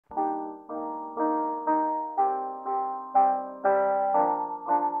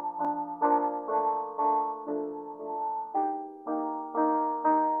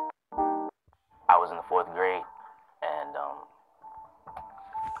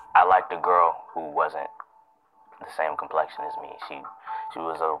I liked a girl who wasn't the same complexion as me. She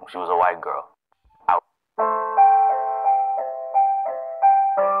was a white girl. I,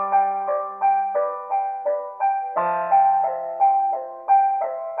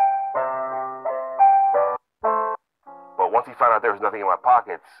 but once he found out there was nothing in my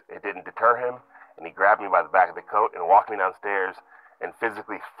pockets, it didn't deter him, and he grabbed me by the back of the coat and walked me downstairs and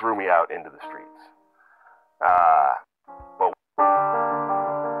physically threw me out into the streets. But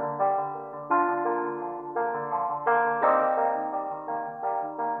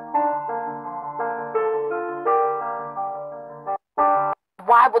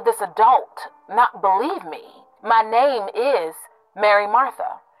Why would this adult not believe me? My name is Mary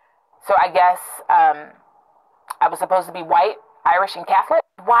Martha. So I guess I was supposed to be white, Irish, and Catholic?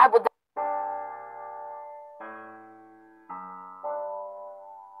 Why would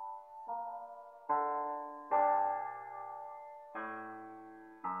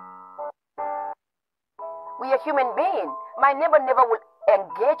We are human beings. My neighbor never will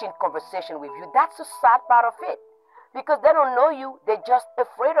engage in conversation with you. That's the sad part of it. Because they don't know you, they're just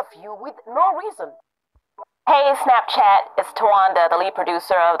afraid of you with no reason. Hey, Snapchat, it's Tawanda, the lead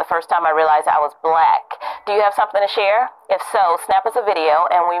producer of The First Time I Realized I Was Black. Do you have something to share? If so, snap us a video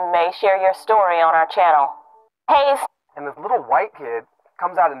and we may share your story on our channel. Hey, And this little white kid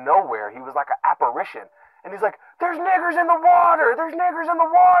comes out of nowhere. He was like an apparition. And he's like, there's niggers in the water! There's niggers in the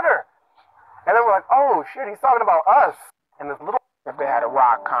water! And then we're like, oh shit, he's talking about us. And this little... If they had a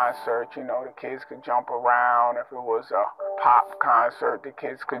rock concert, you know, the kids could jump around. If it was a pop concert, the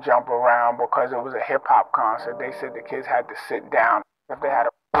kids could jump around. Because it was a hip-hop concert, they said the kids had to sit down. If they had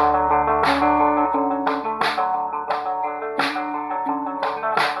a